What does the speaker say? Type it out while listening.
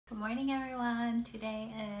morning, everyone.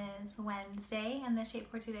 Today is Wednesday, and the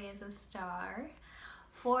shape for today is a star.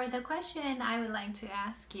 For the question, I would like to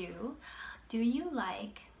ask you, do you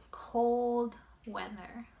like cold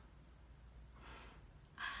weather?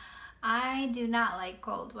 I do not like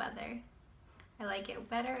cold weather. I like it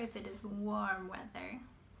better if it is warm weather.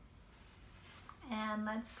 And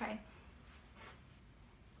let's pray.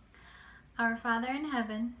 Our Father in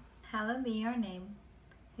heaven, hallowed be your name.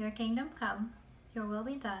 Your kingdom come, your will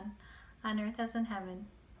be done, on earth as in heaven.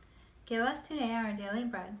 Give us today our daily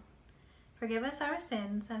bread. Forgive us our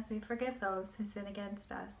sins as we forgive those who sin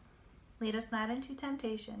against us. Lead us not into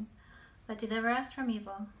temptation, but deliver us from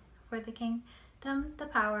evil. For the kingdom, the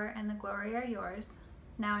power, and the glory are yours,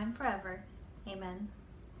 now and forever. Amen.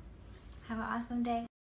 Have an awesome day.